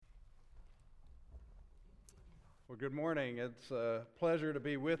Well, good morning. It's a pleasure to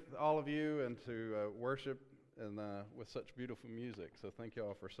be with all of you and to worship and with such beautiful music. So thank you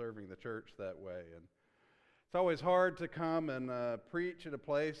all for serving the church that way. And it's always hard to come and preach at a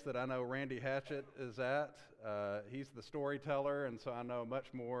place that I know Randy Hatchett is at. He's the storyteller, and so I know a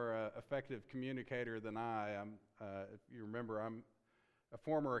much more effective communicator than I am. If you remember, I'm a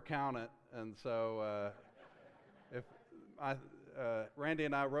former accountant, and so if I Randy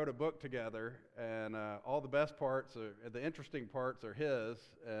and I wrote a book together, and all the best parts, the interesting parts are his,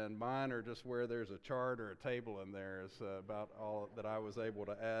 and mine are just where there's a chart or a table in there is about all that I was able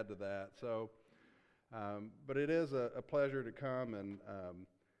to add to that. So, but it is a pleasure to come, and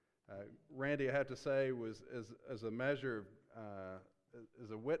Randy, I have to say, was as a measure of,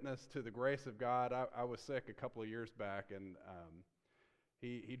 as a witness to the grace of God. I was sick a couple of years back, and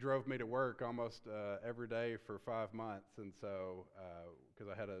He drove me to work almost every day for 5 months, and so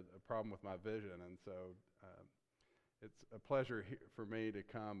because I had a problem with my vision, and so it's a pleasure for me to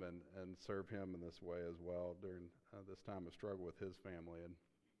come and serve him in this way as well during this time of struggle with his family.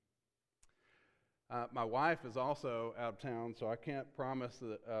 And my wife is also out of town, so I can't promise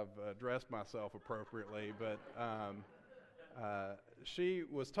that I've dressed myself appropriately, but she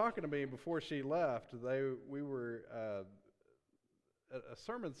was talking to me before she left. We were a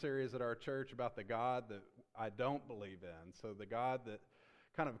sermon series at our church about the God that I don't believe in. So the God that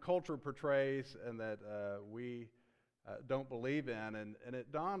kind of culture portrays and that we don't believe in. And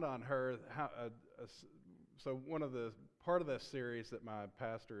it dawned on her how. So part of this series that my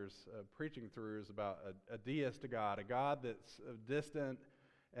pastor's preaching through is about a deist God, a God that's distant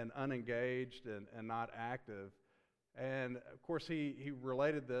and unengaged and not active. And of course, he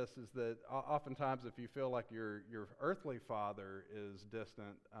related this is that oftentimes if you feel like your earthly father is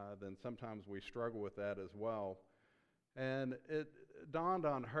distant, then sometimes we struggle with that as well. And it dawned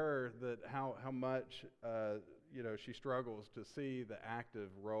on her that how much she struggles to see the active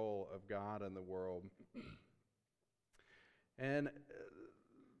role of God in the world. And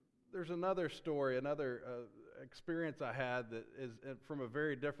there's another story, another experience I had that is from a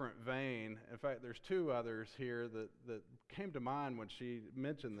very different vein. In fact, there's two others here that came to mind when she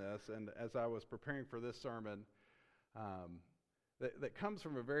mentioned this, and as I was preparing for this sermon, that comes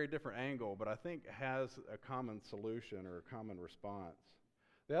from a very different angle, but I think has a common solution or a common response.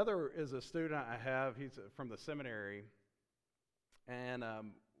 The other is a student I have. He's from the seminary and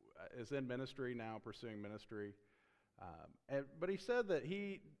is in ministry now, pursuing ministry. But he said that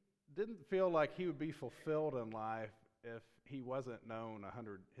he didn't feel like he would be fulfilled in life if he wasn't known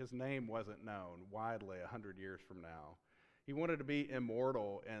his name wasn't known widely 100 years from now. He wanted to be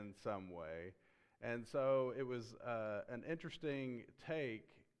immortal in some way. And so it was an interesting take.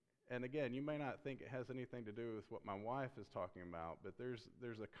 And again, you may not think it has anything to do with what my wife is talking about, but there's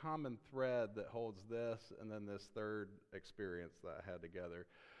a common thread that holds this and then this third experience that I had together.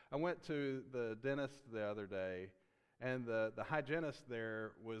 I went to the dentist the other day, and the hygienist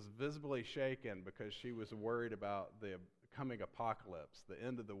there was visibly shaken because she was worried about the coming apocalypse, the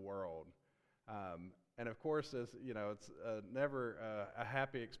end of the world. And of course, as you know, it's never a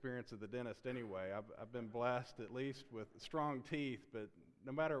happy experience at the dentist anyway. I've been blessed at least with strong teeth, but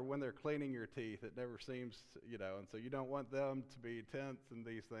no matter when they're cleaning your teeth, it never seems, and so you don't want them to be tense and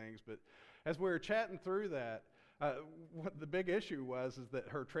these things. But as we were chatting through that, what the big issue was is that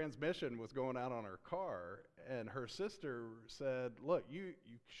her transmission was going out on her car, and her sister said, look, you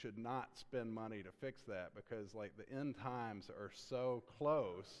should not spend money to fix that because like the end times are so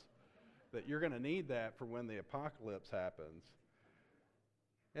close that you're going to need that for when the apocalypse happens.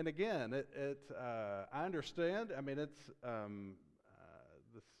 And again, I understand. I mean, it's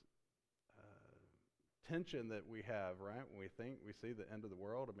this tension that we have, right? When we think we see the end of the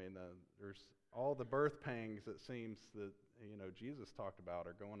world. I mean, there's all the birth pangs it seems that Jesus talked about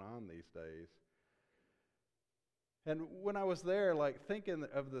are going on these days. And when I was there, like thinking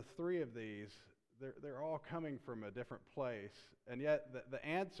of the three of these, they're all coming from a different place, and yet the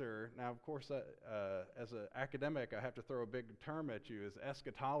answer. Now, of course, as an academic, I have to throw a big term at you: is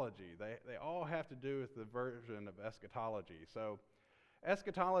eschatology. They all have to do with the version of eschatology. So,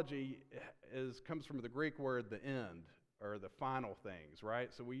 eschatology comes from the Greek word "the end" or the final things,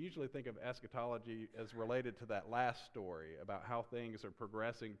 right? So we usually think of eschatology as related to that last story about how things are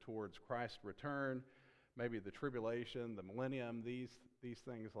progressing towards Christ's return, maybe the tribulation, the millennium, these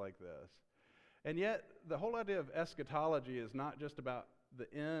things like this. And yet, the whole idea of eschatology is not just about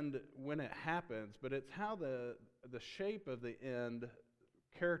the end when it happens, but it's how the shape of the end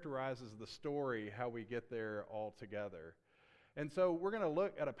characterizes the story, how we get there all together. And so we're going to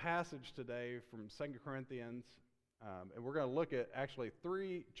look at a passage today from 2 Corinthians, and we're going to look at actually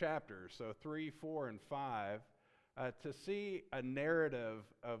 3 chapters, so 3, 4, and 5, to see a narrative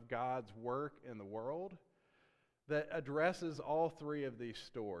of God's work in the world that addresses all three of these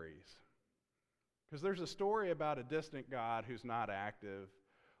stories. Because there's a story about a distant God who's not active,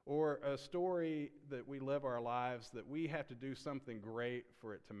 or a story that we live our lives that we have to do something great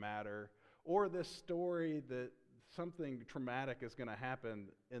for it to matter, or this story that something traumatic is going to happen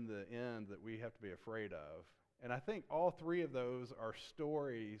in the end that we have to be afraid of. And I think all three of those are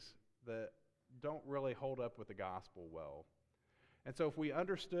stories that don't really hold up with the gospel well. And so if we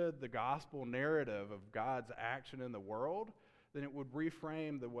understood the gospel narrative of God's action in the world, then it would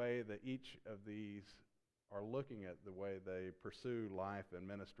reframe the way that each of these are looking at the way they pursue life and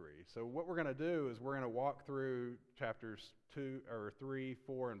ministry. So what we're going to do is we're going to walk through chapters 3,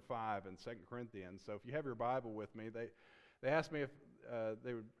 4, and 5 in 2 Corinthians. So if you have your Bible with me, they asked me if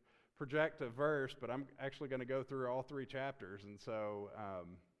they would project a verse, but I'm actually going to go through all three chapters. And so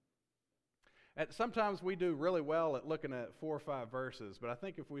sometimes we do really well at looking at 4 or 5 verses, but I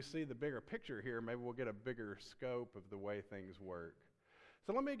think if we see the bigger picture here, maybe we'll get a bigger scope of the way things work.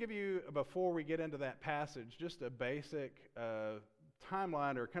 So let me give you, before we get into that passage, just a basic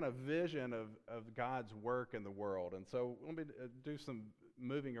timeline or kind of vision of God's work in the world. And so let me do some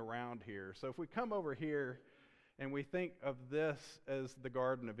moving around here. So if we come over here and we think of this as the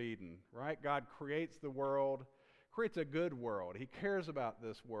Garden of Eden, right? God creates the world, creates a good world. He cares about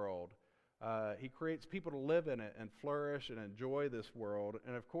this world. He creates people to live in it and flourish and enjoy this world.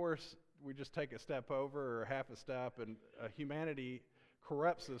 And of course, we just take a step over or half a step, and humanity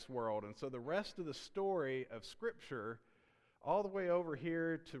corrupts this world. And so the rest of the story of Scripture, all the way over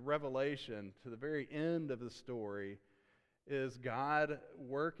here to Revelation, to the very end of the story, is God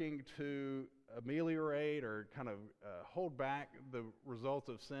working to ameliorate or kind of hold back the results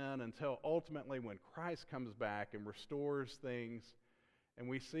of sin until ultimately when Christ comes back and restores things, and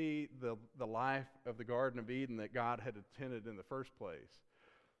we see the life of the Garden of Eden that God had intended in the first place.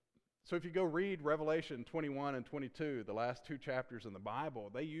 So if you go read Revelation 21 and 22, the last 2 chapters in the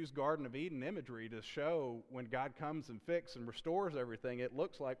Bible, they use Garden of Eden imagery to show when God comes and fixes and restores everything, it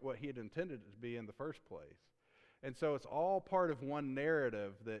looks like what he had intended it to be in the first place. And so it's all part of one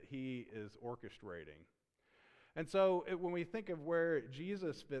narrative that he is orchestrating. And so when we think of where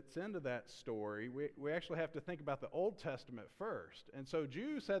Jesus fits into that story, we actually have to think about the Old Testament first. And so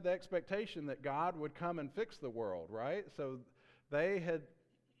Jews had the expectation that God would come and fix the world, right? So they had,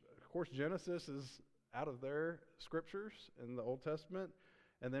 of course, Genesis is out of their scriptures in the Old Testament.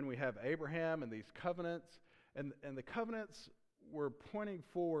 And then we have Abraham and these covenants. And the covenants were pointing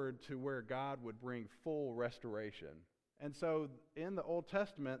forward to where God would bring full restoration. And so in the Old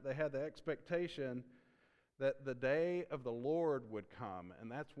Testament, they had the expectation that the day of the Lord would come,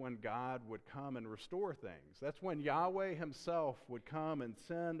 and that's when God would come and restore things. That's when Yahweh himself would come and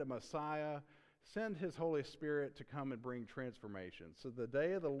send a Messiah, send his Holy Spirit to come and bring transformation. So the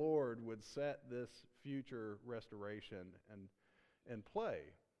day of the Lord would set this future restoration in play.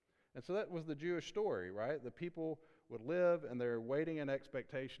 And so that was the Jewish story, right? The people would live, and they're waiting in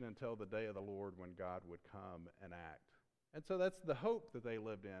expectation until the day of the Lord when God would come and act. And so that's the hope that they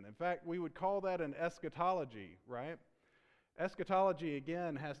lived in. In fact, we would call that an eschatology, right? Eschatology,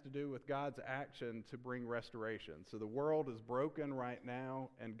 again, has to do with God's action to bring restoration. So the world is broken right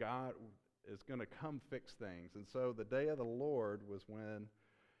now, and God is going to come fix things. And so the day of the Lord was when,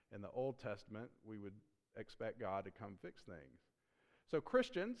 in the Old Testament, we would expect God to come fix things. So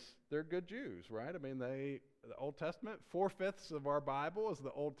Christians, they're good Jews, right? I mean, the Old Testament, 4/5 of our Bible is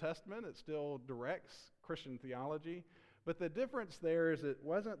the Old Testament. It still directs Christian theology. But the difference there is it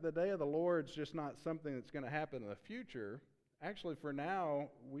wasn't the day of the Lord's just not something that's going to happen in the future. Actually, for now,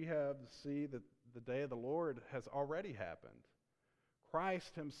 we have to see that the day of the Lord has already happened.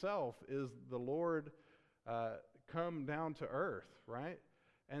 Christ himself is the Lord come down to earth, right?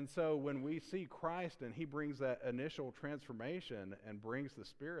 And so when we see Christ and he brings that initial transformation and brings the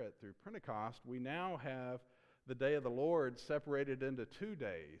Spirit through Pentecost, we now have the day of the Lord separated into 2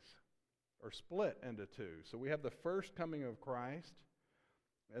 days, or split into 2. So we have the first coming of Christ,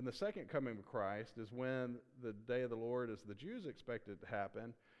 and the second coming of Christ is when the day of the Lord, as the Jews expected to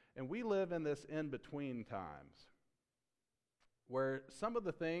happen, and we live in this in-between times, where some of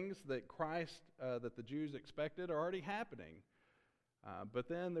the things that that the Jews expected are already happening, but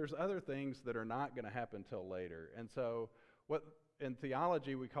then there's other things that are not going to happen till later. And so what in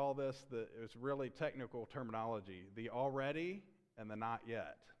theology we call this, it's really technical terminology, the already and the not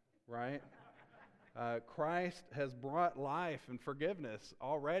yet. Right? Christ has brought life and forgiveness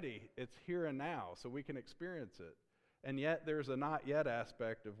already. It's here and now, so we can experience it. And yet there's a not yet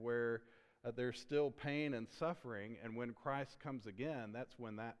aspect of where there's still pain and suffering, and when Christ comes again, that's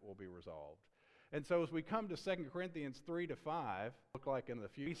when that will be resolved. And so as we come to 2 Corinthians 3 to 5, look like in the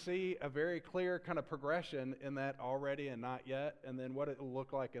future, we see a very clear kind of progression in that already and not yet, and then what it will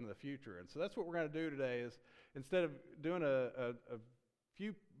look like in the future. And so that's what we're going to do today is instead of doing a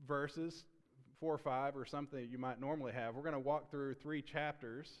few verses, 4 or 5 or something that you might normally have, we're going to walk through 3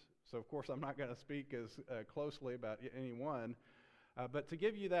 chapters. So of course I'm not going to speak as closely about any one, but to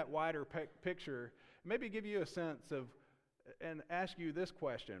give you that wider picture, maybe give you a sense of and ask you this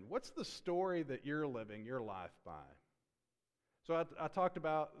question: what's the story that you're living your life by? So I talked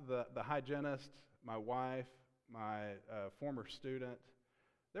about the hygienist, my wife, my former student.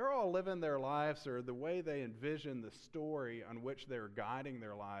 They're all living their lives, or the way they envision the story on which they're guiding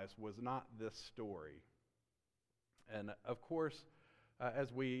their lives was not this story. And of course,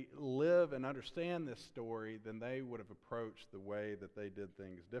 as we live and understand this story, then they would have approached the way that they did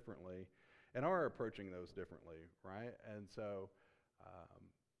things differently, and are approaching those differently, right? And so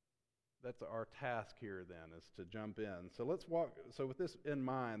that's our task here then, is to jump in. So let's walk, so with this in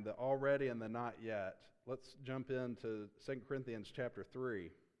mind, the already and the not yet, let's jump into 2 Corinthians chapter 3.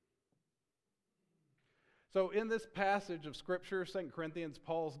 So in this passage of Scripture, 2 Corinthians,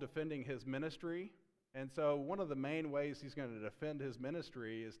 Paul's defending his ministry. And so one of the main ways he's going to defend his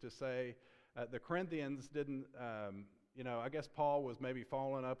ministry is to say the Corinthians didn't... I guess Paul was maybe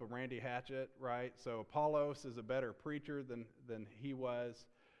following up a Randy Hatchett, right? So Apollos is a better preacher than he was.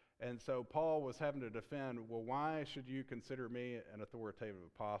 And so Paul was having to defend, well, why should you consider me an authoritative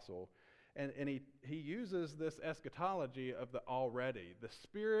apostle? And he uses this eschatology of the already. The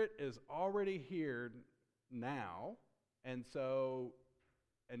Spirit is already here now. And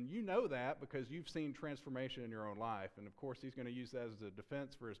you know that because you've seen transformation in your own life. And of course, he's going to use that as a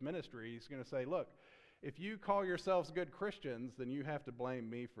defense for his ministry. He's going to say, look, if you call yourselves good Christians, then you have to blame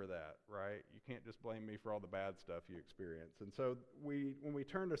me for that, right? You can't just blame me for all the bad stuff you experience. And so when we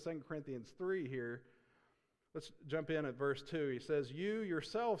turn to 2 Corinthians 3 here, let's jump in at verse 2. He says, "You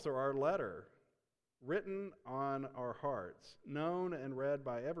yourselves are our letter, written on our hearts, known and read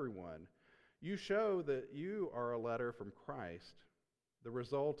by everyone. You show that you are a letter from Christ, the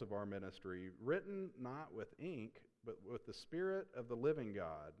result of our ministry, written not with ink, but with the Spirit of the living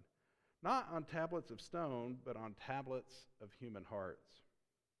God, not on tablets of stone, but on tablets of human hearts."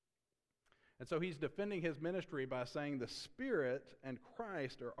 And so he's defending his ministry by saying the Spirit and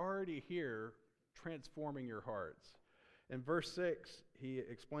Christ are already here transforming your hearts. In verse 6, he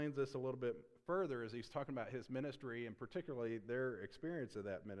explains this a little bit further as he's talking about his ministry and particularly their experience of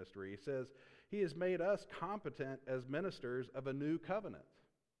that ministry. He says, "He has made us competent as ministers of a new covenant,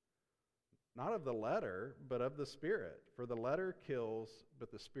 not of the letter, but of the Spirit. For the letter kills,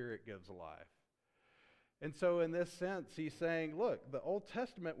 but the Spirit gives life." And so in this sense, he's saying, look, the Old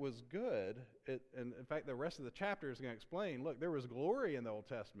Testament was good. And in fact, the rest of the chapter is going to explain, look, there was glory in the Old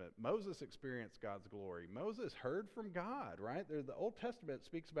Testament. Moses experienced God's glory. Moses heard from God, right? The Old Testament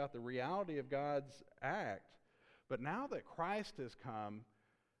speaks about the reality of God's act. But now that Christ has come,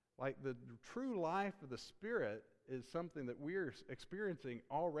 like the true life of the Spirit is something that we're experiencing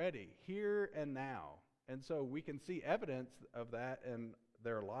already, here and now. And so we can see evidence of that in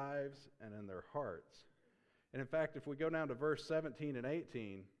their lives and in their hearts. And in fact, if we go down to verse 17 and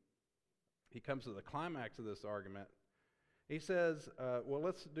 18, he comes to the climax of this argument. He says,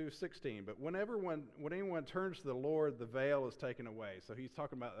 let's do 16. "But when anyone turns to the Lord, the veil is taken away." So he's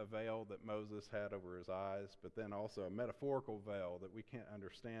talking about a veil that Moses had over his eyes, but then also a metaphorical veil that we can't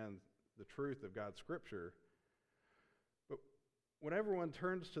understand the truth of God's Scripture. "But when everyone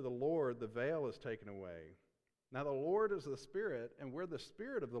turns to the Lord, the veil is taken away. Now the Lord is the Spirit, and where the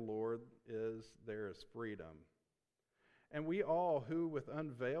Spirit of the Lord is, there is freedom. And we all who with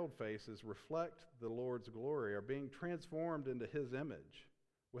unveiled faces reflect the Lord's glory are being transformed into His image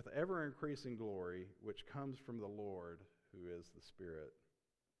with ever-increasing glory, which comes from the Lord, who is the Spirit."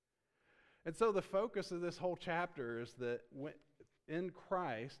 And so the focus of this whole chapter is that in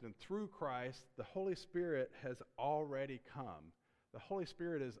Christ and through Christ, the Holy Spirit has already come. The Holy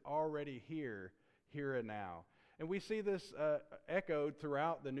Spirit is already here and now. And we see this echoed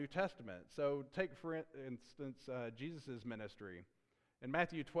throughout the New Testament. So take, for instance, Jesus' ministry. In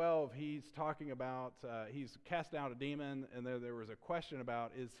Matthew 12, he's talking about, he's cast out a demon, and there was a question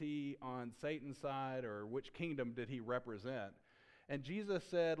about, is he on Satan's side, or which kingdom did he represent? And Jesus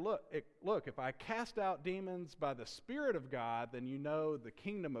said, look, if I cast out demons by the Spirit of God, then you know the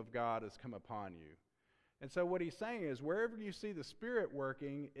kingdom of God has come upon you. And so what he's saying is, wherever you see the Spirit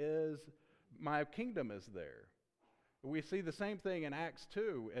working, my kingdom is there. We see the same thing in Acts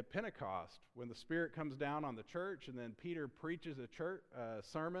 2 at Pentecost, when the Spirit comes down on the church, and then Peter preaches a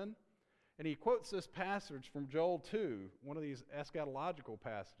sermon, And he quotes this passage from Joel 2, one of these eschatological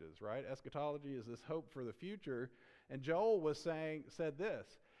passages, right? Eschatology is this hope for the future. And Joel said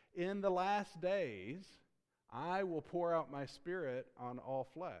this, "In the last days, I will pour out my Spirit on all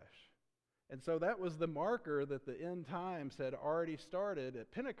flesh." And so that was the marker that the end times had already started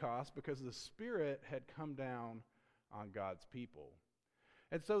at Pentecost, because the Spirit had come down on God's people.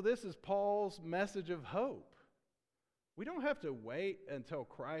 And so this is Paul's message of hope. We don't have to wait until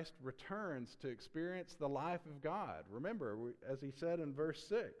Christ returns to experience the life of God. Remember, as he said in verse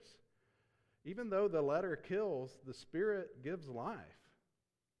 6, even though the letter kills, the Spirit gives life.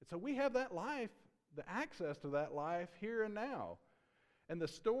 And so we have that life, the access to that life here and now. And the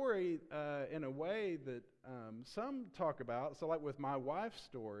story, in a way that some talk about, so like with my wife's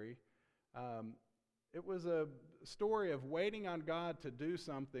story, it was a story of waiting on God to do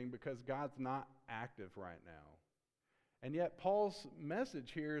something because God's not active right now. And yet Paul's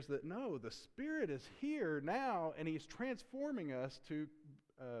message here is that no, the Spirit is here now, and he's transforming us to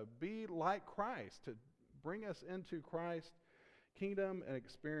be like Christ, to bring us into Christ's kingdom and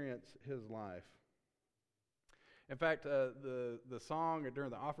experience his life. In fact, the song during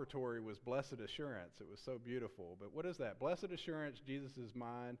the offertory was Blessed Assurance. It was so beautiful. But what is that? Blessed Assurance, Jesus is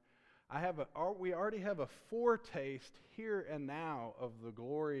mine. We already have a foretaste here and now of the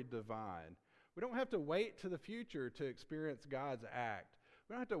glory divine. We don't have to wait to the future to experience God's act.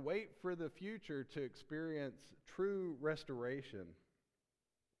 We don't have to wait for the future to experience true restoration.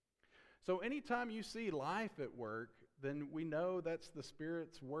 So anytime you see life at work, then we know that's the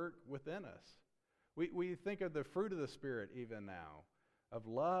Spirit's work within us. We think of the fruit of the Spirit even now, of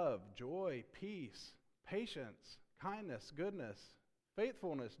love, joy, peace, patience, kindness, goodness,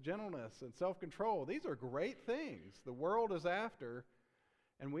 faithfulness, gentleness, and self-control. These are great things the world is after,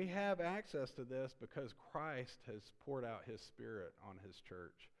 and we have access to this because Christ has poured out his Spirit on his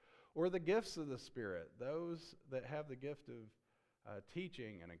church. Or the gifts of the Spirit, those that have the gift of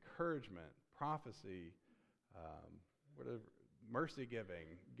teaching and encouragement, prophecy, mercy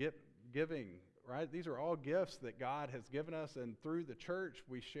giving, right? These are all gifts that God has given us, and through the church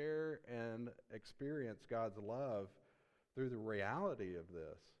we share and experience God's love through the reality of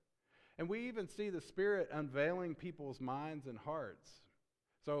this. And we even see the Spirit unveiling people's minds and hearts.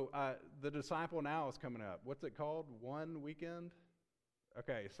 So the Disciple Now is coming up. What's it called? One weekend?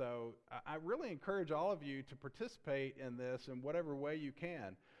 Okay, so I really encourage all of you to participate in this in whatever way you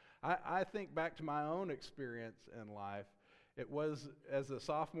can. I think back to my own experience in life. It was as a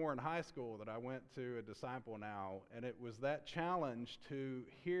sophomore in high school that I went to a Disciple Now, and it was that challenge to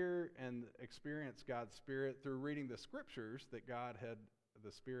hear and experience God's Spirit through reading the scriptures that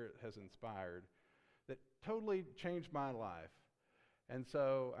the Spirit has inspired, that totally changed my life. And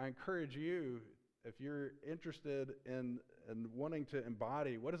so I encourage you, if you're interested in wanting to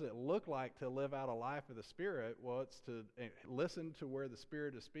embody, what does it look like to live out a life of the Spirit? Well, it's to listen to where the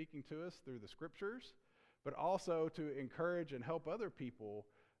Spirit is speaking to us through the scriptures, but also to encourage and help other people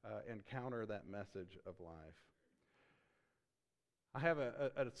encounter that message of life. I have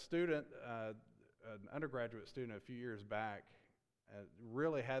a student, an undergraduate student a few years back,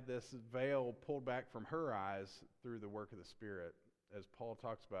 really had this veil pulled back from her eyes through the work of the Spirit, as Paul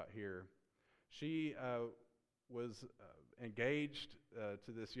talks about here. She was engaged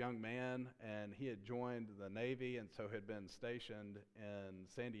to this young man, and he had joined the Navy and so had been stationed in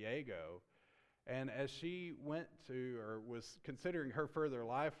San Diego. And as she was considering her further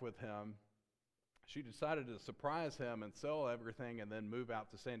life with him, she decided to surprise him and sell everything and then move out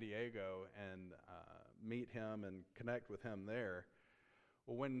to San Diego and meet him and connect with him there.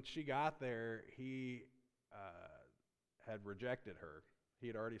 Well, when she got there, he had rejected her. He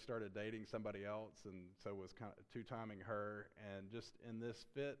had already started dating somebody else, and so was kind of two-timing her. And just in this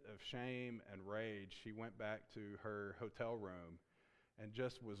fit of shame and rage, she went back to her hotel room and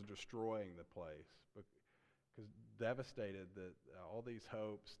just was destroying the place, because devastated that all these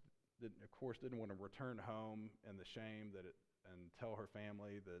hopes, didn't want to return home in the shame and tell her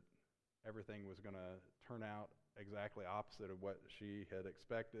family that everything was going to turn out exactly opposite of what she had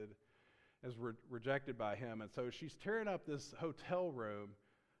expected, is rejected by him. And so she's tearing up this hotel room.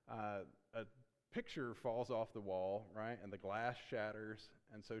 A picture falls off the wall, right, and the glass shatters,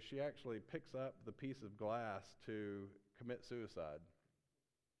 and so she actually picks up the piece of glass to commit suicide.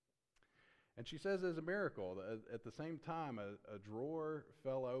 And she says it's a miracle. At the same time, a drawer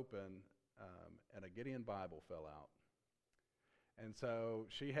fell open and a Gideon Bible fell out. And so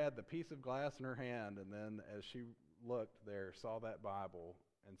she had the piece of glass in her hand, and then as she looked there, saw that Bible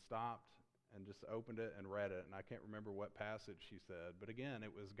and stopped and just opened it and read it. And I can't remember what passage she said, but again,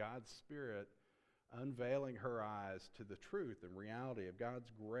 it was God's Spirit unveiling her eyes to the truth and reality of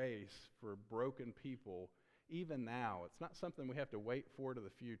God's grace for broken people even now. It's not something we have to wait for to the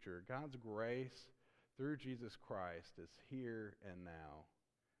future. God's grace through Jesus Christ is here and now.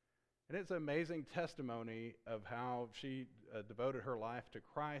 And it's an amazing testimony of how she devoted her life to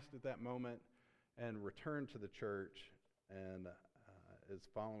Christ at that moment and returned to the church and is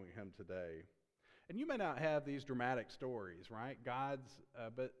following him today. And you may not have these dramatic stories, right?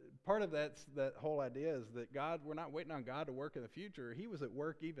 But part of that whole idea is that we're not waiting on God to work in the future. He was at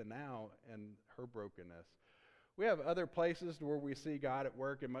work even now in her brokenness. We have other places where we see God at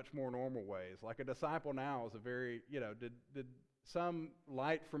work in much more normal ways. Like a disciple now is a very, did some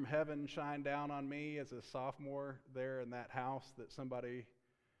light from heaven shine down on me as a sophomore there in that house that somebody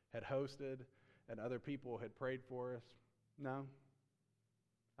had hosted and other people had prayed for us? No.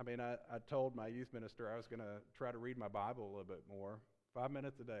 I mean, I told my youth minister I was going to try to read my Bible a little bit more. 5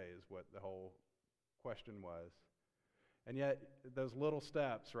 minutes a day is what the whole question was. And yet, those little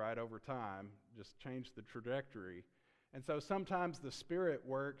steps, right, over time, just change the trajectory. And so sometimes the Spirit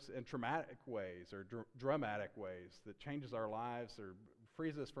works in traumatic ways or dramatic ways that changes our lives or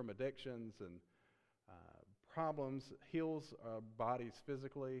frees us from addictions and problems, heals our bodies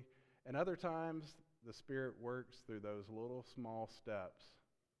physically. And other times, the Spirit works through those little small steps,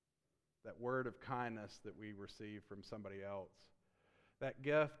 that word of kindness that we receive from somebody else, that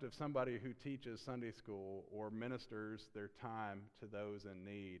gift of somebody who teaches Sunday school or ministers their time to those in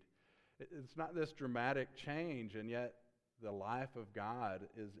need. It's not this dramatic change, and yet the life of God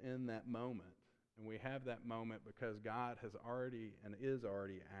is in that moment. And we have that moment because God has already and is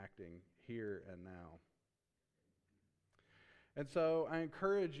already acting here and now. And so I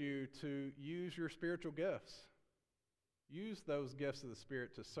encourage you to use your spiritual gifts. Use those gifts of the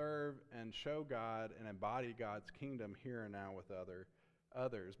Spirit to serve and show God and embody God's kingdom here and now with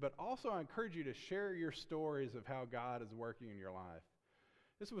others. But also I encourage you to share your stories of how God is working in your life.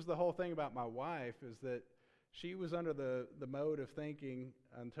 This was the whole thing about my wife, is that she was under the mode of thinking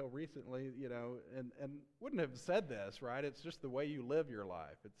until recently, and wouldn't have said this, right? It's just the way you live your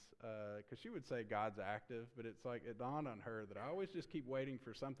life. It's because she would say God's active, but it's like it dawned on her that I always just keep waiting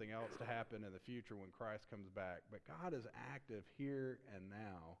for something else to happen in the future when Christ comes back. But God is active here and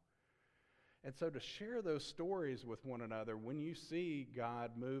now. And so to share those stories with one another when you see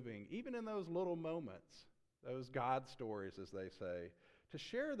God moving, even in those little moments, those God stories, as they say, to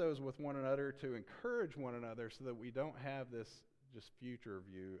share those with one another, to encourage one another so that we don't have this just future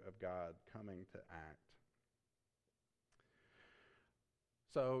view of God coming to act.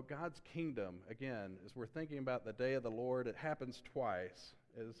 So God's kingdom, again, as we're thinking about the day of the Lord, it happens twice.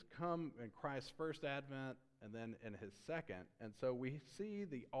 It has come in Christ's first advent and then in his second. And so we see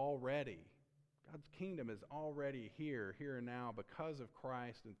the already. God's kingdom is already here and now because of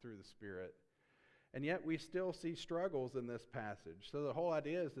Christ and through the Spirit. And yet we still see struggles in this passage. So the whole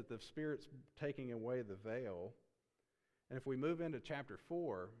idea is that the Spirit's taking away the veil. And if we move into chapter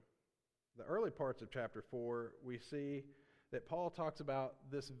 4, the early parts of chapter 4, we see that Paul talks about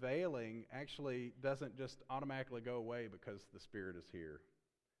this veiling actually doesn't just automatically go away because the Spirit is here.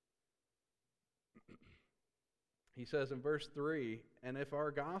 He says in verse 3, "And if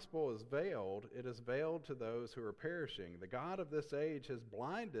our gospel is veiled, it is veiled to those who are perishing. The God of this age has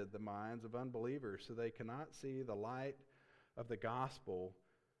blinded the minds of unbelievers so they cannot see the light of the gospel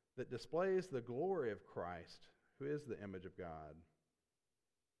that displays the glory of Christ, who is the image of God.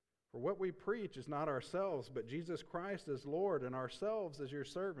 For what we preach is not ourselves, but Jesus Christ as Lord, and ourselves as your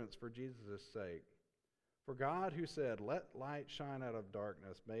servants for Jesus' sake. For God, who said, 'Let light shine out of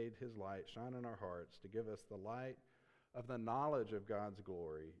darkness,' made his light shine in our hearts to give us the light of the knowledge of God's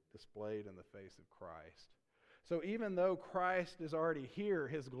glory displayed in the face of Christ." So even though Christ is already here,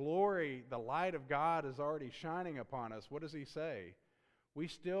 his glory, the light of God is already shining upon us, what does he say? We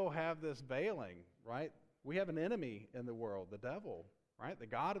still have this veiling, right? We have an enemy in the world, the devil, right? The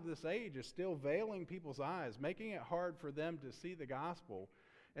God of this age is still veiling people's eyes, making it hard for them to see the gospel.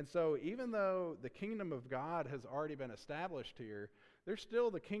 And so even though the kingdom of God has already been established here, there's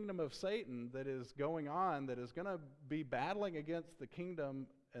still the kingdom of Satan that is going on, that is going to be battling against the kingdom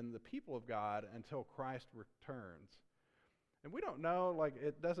and the people of God until Christ returns. And we don't know,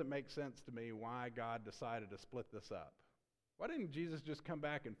 it doesn't make sense to me why God decided to split this up. Why didn't Jesus just come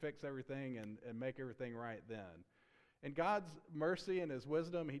back and fix everything and make everything right then? In God's mercy and his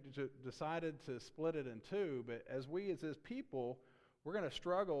wisdom, he decided to split it in two, but as his people, we're going to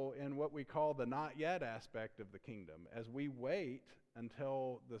struggle in what we call the not yet aspect of the kingdom as we wait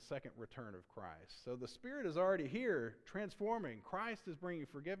until the second return of Christ. So the Spirit is already here, transforming. Christ is bringing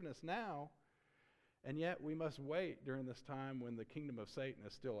forgiveness now, and yet we must wait during this time when the kingdom of Satan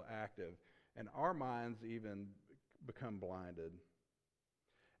is still active. and our minds even become blinded.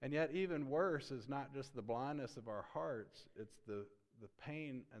 And yet even worse is not just the blindness of our hearts, it's the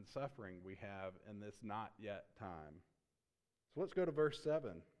pain and suffering we have in this not yet time. So let's go to verse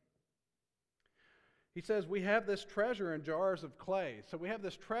 7. He says, we have this treasure in jars of clay. So we have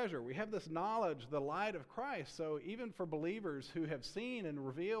this treasure, we have this knowledge, the light of Christ. So even for believers who have seen and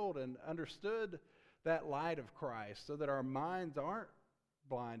revealed and understood that light of Christ so that our minds aren't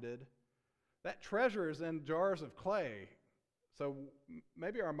blinded, that treasure is in jars of clay. So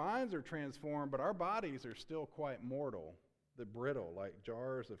maybe our minds are transformed, but our bodies are still quite mortal, the brittle, like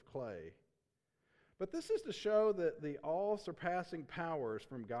jars of clay. But this is to show that the all-surpassing power is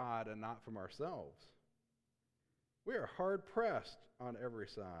from God and not from ourselves. We are hard-pressed on every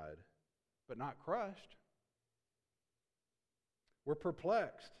side, but not crushed. We're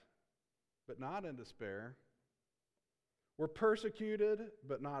perplexed, but not in despair. We're persecuted,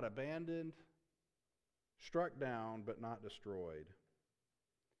 but not abandoned. Struck down, but not destroyed.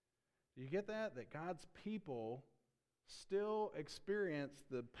 Do you get that? That God's people still experience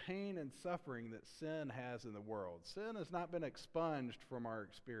the pain and suffering that sin has in the world. Sin has not been expunged from our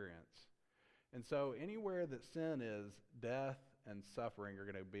experience. And so anywhere that sin is, death and suffering are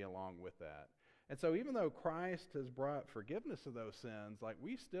going to be along with that. And so even though Christ has brought forgiveness of those sins, like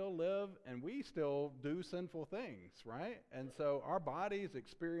we still live and we still do sinful things, right? And so our bodies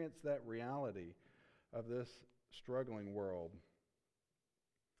experience that reality of this struggling world.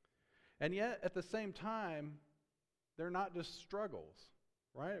 And yet, at the same time, they're not just struggles,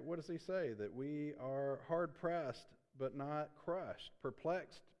 right? What does he say? That we are hard-pressed, but not crushed,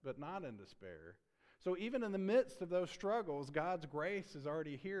 perplexed, but not in despair. So even in the midst of those struggles, God's grace is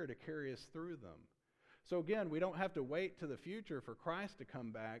already here to carry us through them. So again, we don't have to wait to the future for Christ to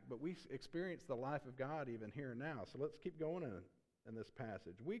come back, but we experience the life of God even here and now. So let's keep going in this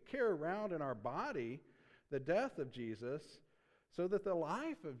passage. We carry around in our body the death of Jesus so that the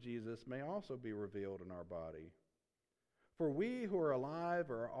life of Jesus may also be revealed in our body. For we who are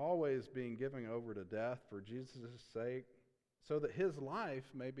alive are always being given over to death for Jesus' sake, so that his life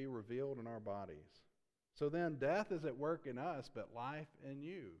may be revealed in our bodies. So then death is at work in us, but life in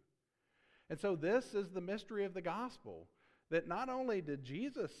you. And so this is the mystery of the gospel, that not only did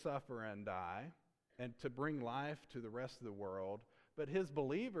Jesus suffer and die, and to bring life to the rest of the world, but his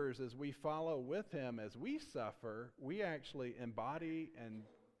believers, as we follow with him, as we suffer, we actually embody and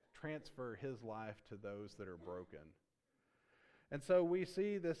transfer his life to those that are broken. And so we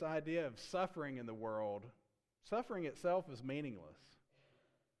see this idea of suffering in the world. Suffering itself is meaningless.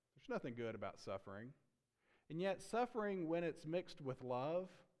 There's nothing good about suffering. And yet suffering, when it's mixed with love,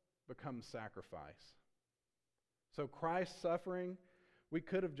 becomes sacrifice. So Christ's suffering, we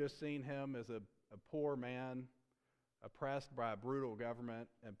could have just seen him as a poor man oppressed by a brutal government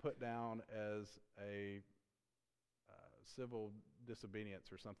and put down as a civil disobedience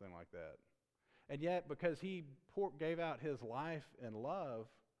or something like that. And yet, because he gave out his life in love,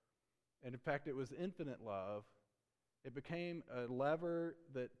 and in fact it was infinite love, it became a lever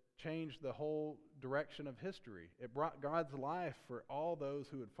that changed the whole direction of history. It brought God's life for all those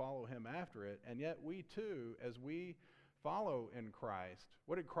who would follow him after it. And yet we too, as we follow in Christ,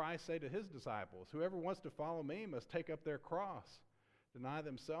 what did Christ say to his disciples? Whoever wants to follow me must take up their cross, deny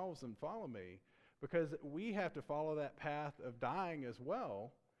themselves and follow me. Because we have to follow that path of dying as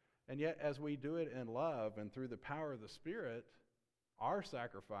well. And yet as we do it in love and through the power of the Spirit, our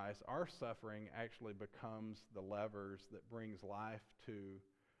sacrifice, our suffering actually becomes the levers that brings life to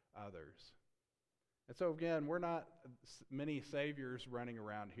others. And so again, we're not many saviors running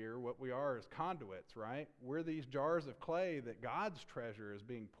around here. What we are is conduits, right? We're these jars of clay that God's treasure is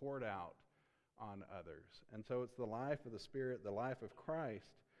being poured out on others. And so it's the life of the Spirit, the life of Christ,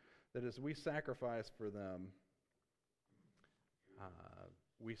 that as we sacrifice for them,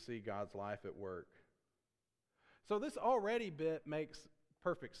 we see God's life at work. So this already bit makes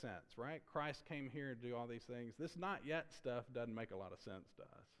perfect sense, right? Christ came here to do all these things. This not yet stuff doesn't make a lot of sense to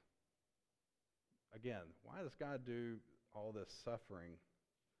us. Again, why does God do all this suffering?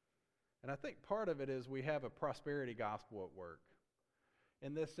 And I think part of it is we have a prosperity gospel at work.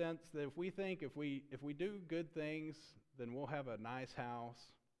 In this sense that if we think if we do good things, then we'll have a nice house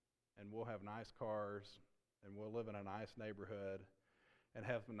and we'll have nice cars and we'll live in a nice neighborhood and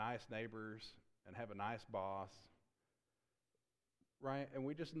have nice neighbors and have a nice boss, right? And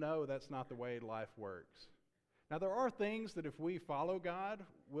we just know that's not the way life works. Now, there are things that if we follow God,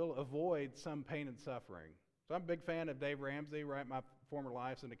 we'll avoid some pain and suffering. So I'm a big fan of Dave Ramsey, right? My former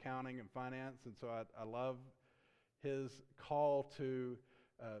life's in accounting and finance, and so I love his call to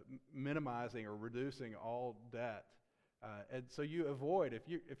minimizing or reducing all debt And so you avoid,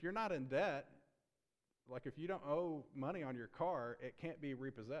 if you're not in debt, like if you don't owe money on your car, it can't be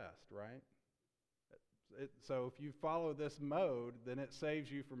repossessed, right? So if you follow this mode, then it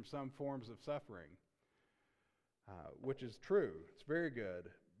saves you from some forms of suffering, which is true. It's very good.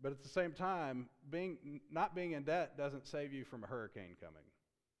 But at the same time, not being in debt doesn't save you from a hurricane coming,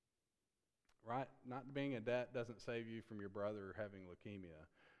 right? Not being in debt doesn't save you from your brother having leukemia.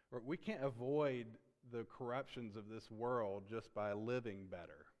 We can't avoid the corruptions of this world just by living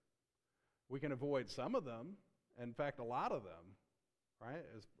better. We can avoid some of them, in fact, a lot of them, right?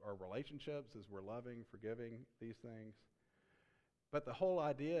 As our relationships, as we're loving, forgiving, these things. But the whole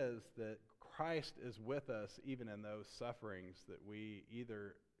idea is that Christ is with us even in those sufferings that we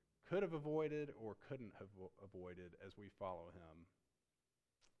either could have avoided or couldn't have avoided as we follow him.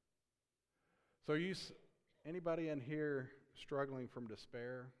 So anybody in here struggling from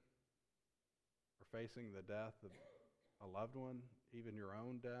despair or facing the death of a loved one, even your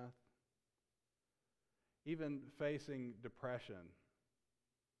own death? Even facing depression,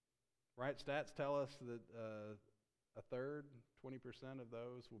 right? Stats tell us that a third, 20% of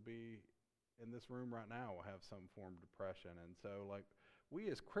those will be in this room right now will have some form of depression. And so, like, we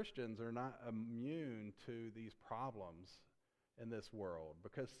as Christians are not immune to these problems in this world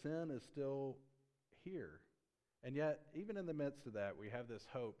because sin is still here. And yet, even in the midst of that, we have this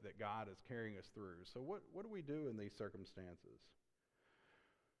hope that God is carrying us through. So what do we do in these circumstances?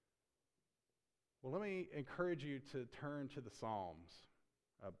 Well, let me encourage you to turn to the Psalms.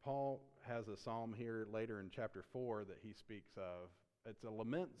 Paul has a psalm here later in chapter 4 that he speaks of. It's a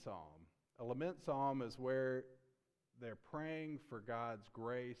lament psalm. A lament psalm is where they're praying for God's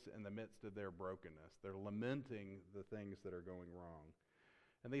grace in the midst of their brokenness. They're lamenting the things that are going wrong.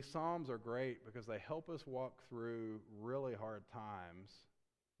 And these psalms are great because they help us walk through really hard times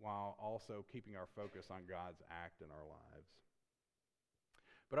while also keeping our focus on God's act in our lives.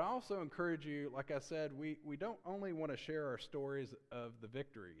 But I also encourage you, like I said, we don't only want to share our stories of the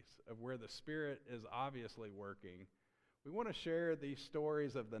victories, of where the Spirit is obviously working. We want to share these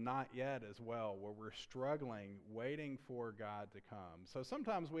stories of the not yet as well, where we're struggling, waiting for God to come. So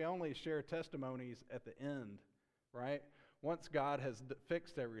sometimes we only share testimonies at the end, right? Once God has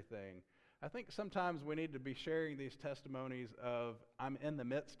fixed everything. I think sometimes we need to be sharing these testimonies of, I'm in the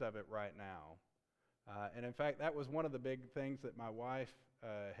midst of it right now. And in fact, that was one of the big things that my wife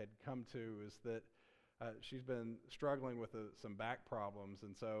had come to, is that she's been struggling with some back problems,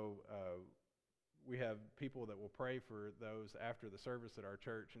 and so we have people that will pray for those after the service at our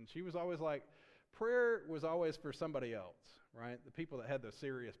church. And she was always like, prayer was always for somebody else, right? The people that had the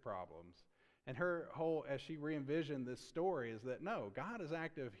serious problems. And her whole, as she re-envisioned this story, is that no, God is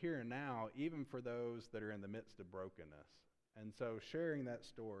active here and now, even for those that are in the midst of brokenness. And so sharing that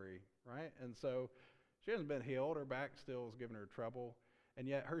story, right? And so she hasn't been healed. Her back still is giving her trouble. And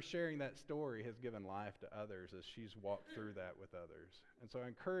yet her sharing that story has given life to others as she's walked through that with others. And so I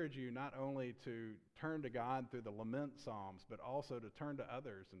encourage you not only to turn to God through the lament psalms, but also to turn to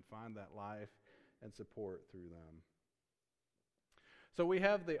others and find that life and support through them. So we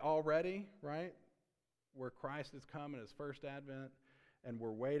have the already, right, where Christ has come in his first advent, and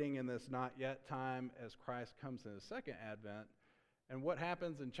we're waiting in this not yet time as Christ comes in his second advent. And what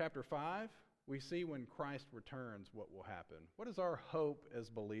happens in chapter 5? We see when Christ returns what will happen. What is our hope as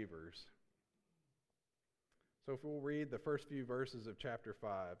believers? So if we'll read the first few verses of chapter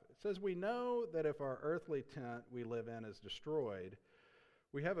 5, it says, "We know that if our earthly tent we live in is destroyed,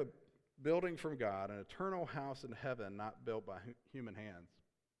 we have a building from God, an eternal house in heaven not built by human hands."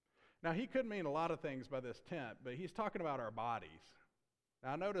 Now, he could mean a lot of things by this tent, but he's talking about our bodies.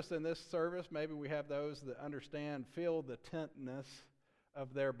 Now, I notice in this service, maybe we have those that feel the tentness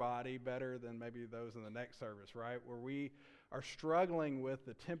of their body better than maybe those in the next service, right? Where we are struggling with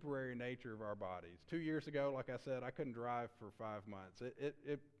the temporary nature of our bodies. 2 years ago, like I said, I couldn't drive for 5 months.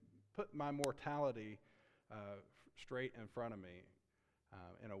 It put my mortality straight in front of me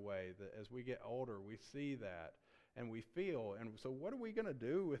in a way that as we get older, we see that and we feel. And so what are we going to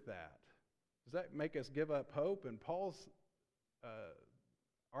do with that? Does that make us give up hope? And Paul's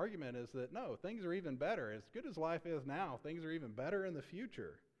argument is that no, things are even better. As good as life is now, things are even better in the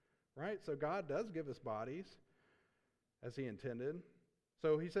future, right? So God does give us bodies as he intended.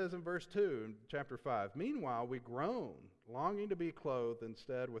 So he says in verse 2 in chapter 5, "Meanwhile we groan, longing to be clothed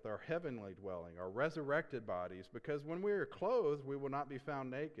instead with our heavenly dwelling, our resurrected bodies, because when we are clothed we will not be found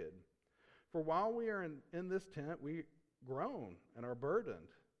naked. For while we are in this tent we groan and are burdened,"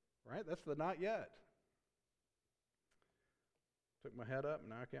 right? That's the not yet. Took my head up, and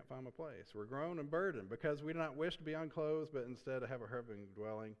now I can't find my place. "We're grown and burdened, because we do not wish to be unclothed, but instead to have a heavenly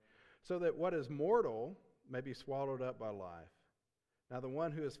dwelling, so that what is mortal may be swallowed up by life. Now the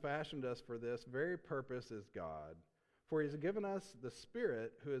one who has fashioned us for this very purpose is God, for he has given us the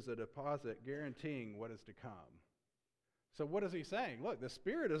Spirit, who is a deposit guaranteeing what is to come. So what is he saying? Look, the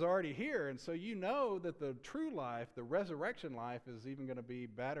Spirit is already here, and so you know that the true life, the resurrection life, is even going to be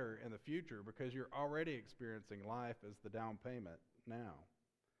better in the future because you're already experiencing life as the down payment now.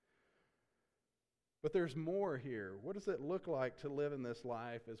 But there's more here. What does it look like to live in this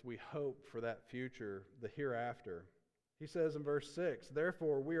life as we hope for that future, the hereafter? He says in verse 6,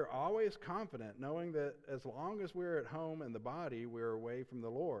 "Therefore we are always confident, knowing that as long as we are at home in the body, we are away from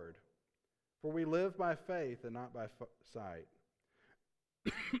the Lord. For we live by faith and not by sight."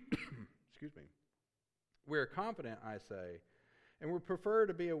 Excuse me. "We are confident, I say, and we prefer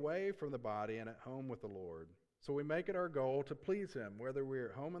to be away from the body and at home with the Lord. So we make it our goal to please him, whether we are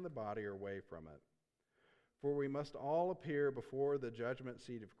at home in the body or away from it. For we must all appear before the judgment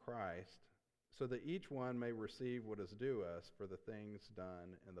seat of Christ, so that each one may receive what is due us for the things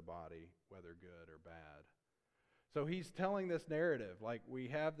done in the body, whether good or bad." So he's telling this narrative, like we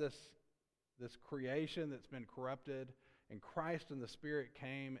have this creation that's been corrupted, and Christ and the Spirit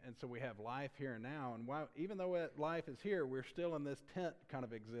came, and so we have life here and now. And even though life is here, we're still in this tent kind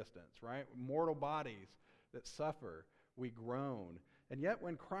of existence, right? Mortal bodies that suffer, we groan. And yet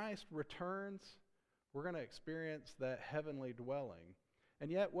when Christ returns, we're going to experience that heavenly dwelling.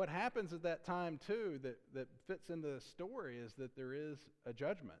 And yet what happens at that time too that fits into the story is that there is a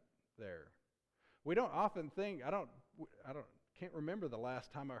judgment there. We don't often think, can't remember the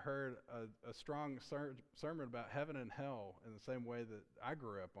last time I heard a strong sermon about heaven and hell in the same way that I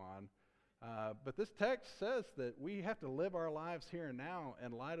grew up on. But this text says that we have to live our lives here and now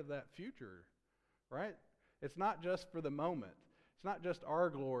in light of that future, right? It's not just for the moment. It's not just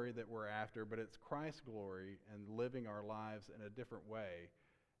our glory that we're after, but it's Christ's glory and living our lives in a different way.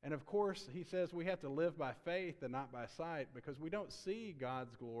 And of course, he says we have to live by faith and not by sight because we don't see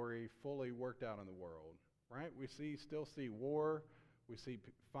God's glory fully worked out in the world, right? We still see war, we see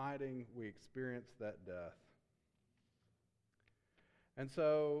fighting, we experience that death. And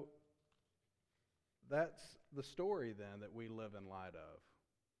so that's the story then that we live in light of.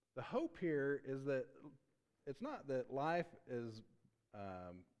 The hope here is that it's not that life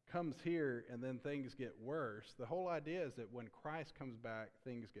comes here and then things get worse. The whole idea is that when Christ comes back,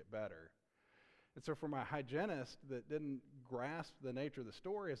 things get better. And so for my hygienist that didn't grasp the nature of the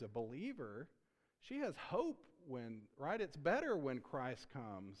story as a believer, she has hope right? It's better when Christ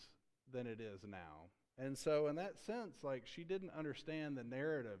comes than it is now. And so in that sense, like she didn't understand the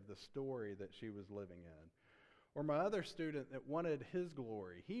narrative, the story that she was living in. Or my other student that wanted his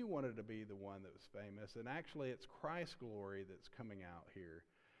glory. He wanted to be the one that was famous, and actually it's Christ's glory that's coming out here.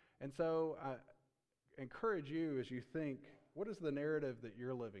 And so I encourage you as you think, what is the narrative that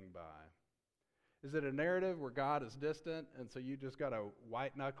you're living by? Is it a narrative where God is distant, and so you just got to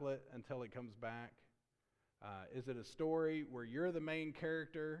white knuckle it until he comes back? Is it a story where you're the main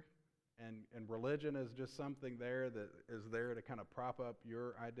character, and religion is just something there that is there to kind of prop up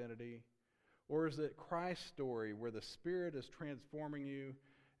your identity? Or is it Christ's story where the Spirit is transforming you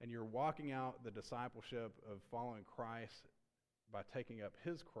and you're walking out the discipleship of following Christ by taking up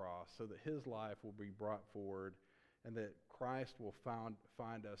his cross so that his life will be brought forward and that Christ will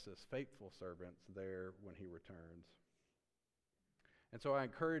find us as faithful servants there when he returns? And so I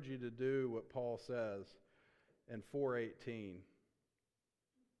encourage you to do what Paul says in 4:18.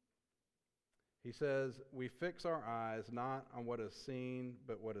 He says, "We fix our eyes not on what is seen,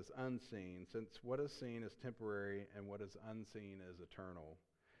 but what is unseen, since what is seen is temporary and what is unseen is eternal."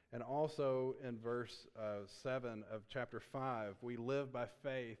 And also in verse 7 of chapter 5, we live by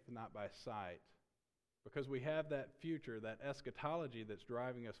faith, not by sight, because we have that future, that eschatology that's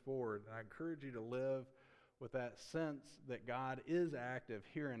driving us forward. And I encourage you to live with that sense that God is active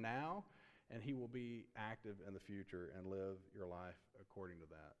here and now, and he will be active in the future, and live your life according to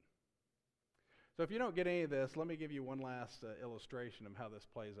that. So if you don't get any of this, let me give you one last illustration of how this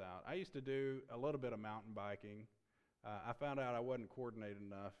plays out. I used to do a little bit of mountain biking. I found out I wasn't coordinated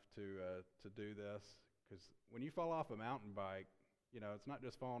enough to do this, because when you fall off a mountain bike, it's not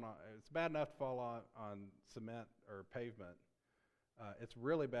just falling on. It's bad enough to fall on cement or pavement. It's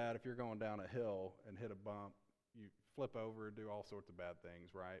really bad if you're going down a hill and hit a bump. You flip over and do all sorts of bad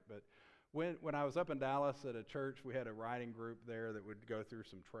things, right? But when I was up in Dallas at a church, we had a riding group there that would go through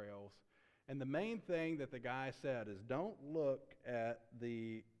some trails. And the main thing that the guy said is, don't look at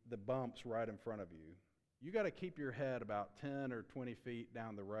the bumps right in front of you. You got to keep your head about 10 or 20 feet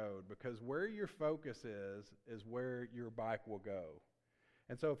down the road, because where your focus is where your bike will go.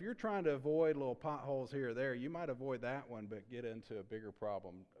 And so if you're trying to avoid little potholes here or there, you might avoid that one but get into a bigger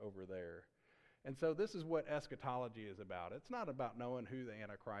problem over there. And so this is what eschatology is about. It's not about knowing who the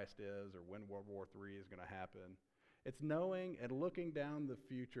Antichrist is or when World War III is going to happen. It's knowing and looking down the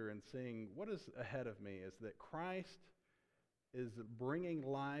future and seeing what is ahead of me is that Christ is bringing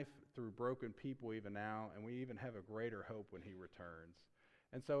life through broken people even now, and we even have a greater hope when he returns.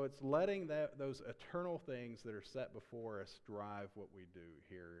 And so it's letting those eternal things that are set before us drive what we do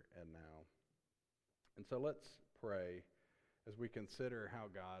here and now. And so let's pray as we consider how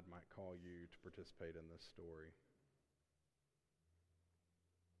God might call you to participate in this story.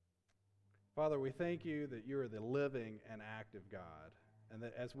 Father, we thank you that you are the living and active God, and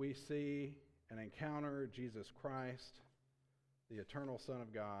that as we see and encounter Jesus Christ, the eternal Son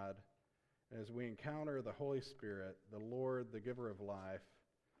of God, and as we encounter the Holy Spirit, the Lord, the giver of life,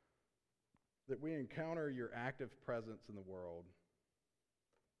 that we encounter your active presence in the world.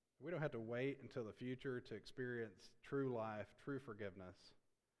 We don't have to wait until the future to experience true life, true forgiveness,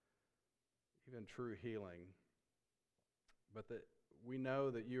 even true healing, but that we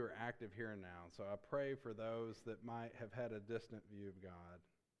know that you are active here and now. So I pray for those that might have had a distant view of God,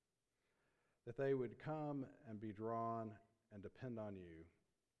 that they would come and be drawn and depend on you.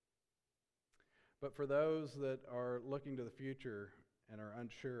 But for those that are looking to the future and are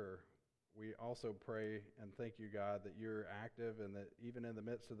unsure, we also pray and thank you, God, that you're active and that even in the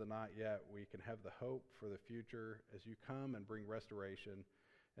midst of the not yet, we can have the hope for the future as you come and bring restoration,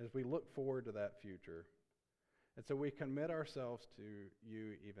 as we look forward to that future. And so we commit ourselves to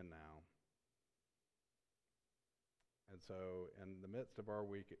you even now. And so in the midst of our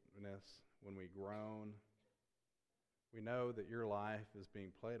weakness, when we groan, we know that your life is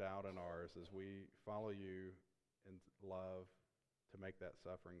being played out in ours as we follow you in love to make that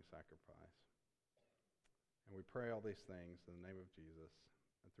suffering sacrifice. And we pray all these things in the name of Jesus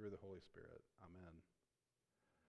and through the Holy Spirit. Amen.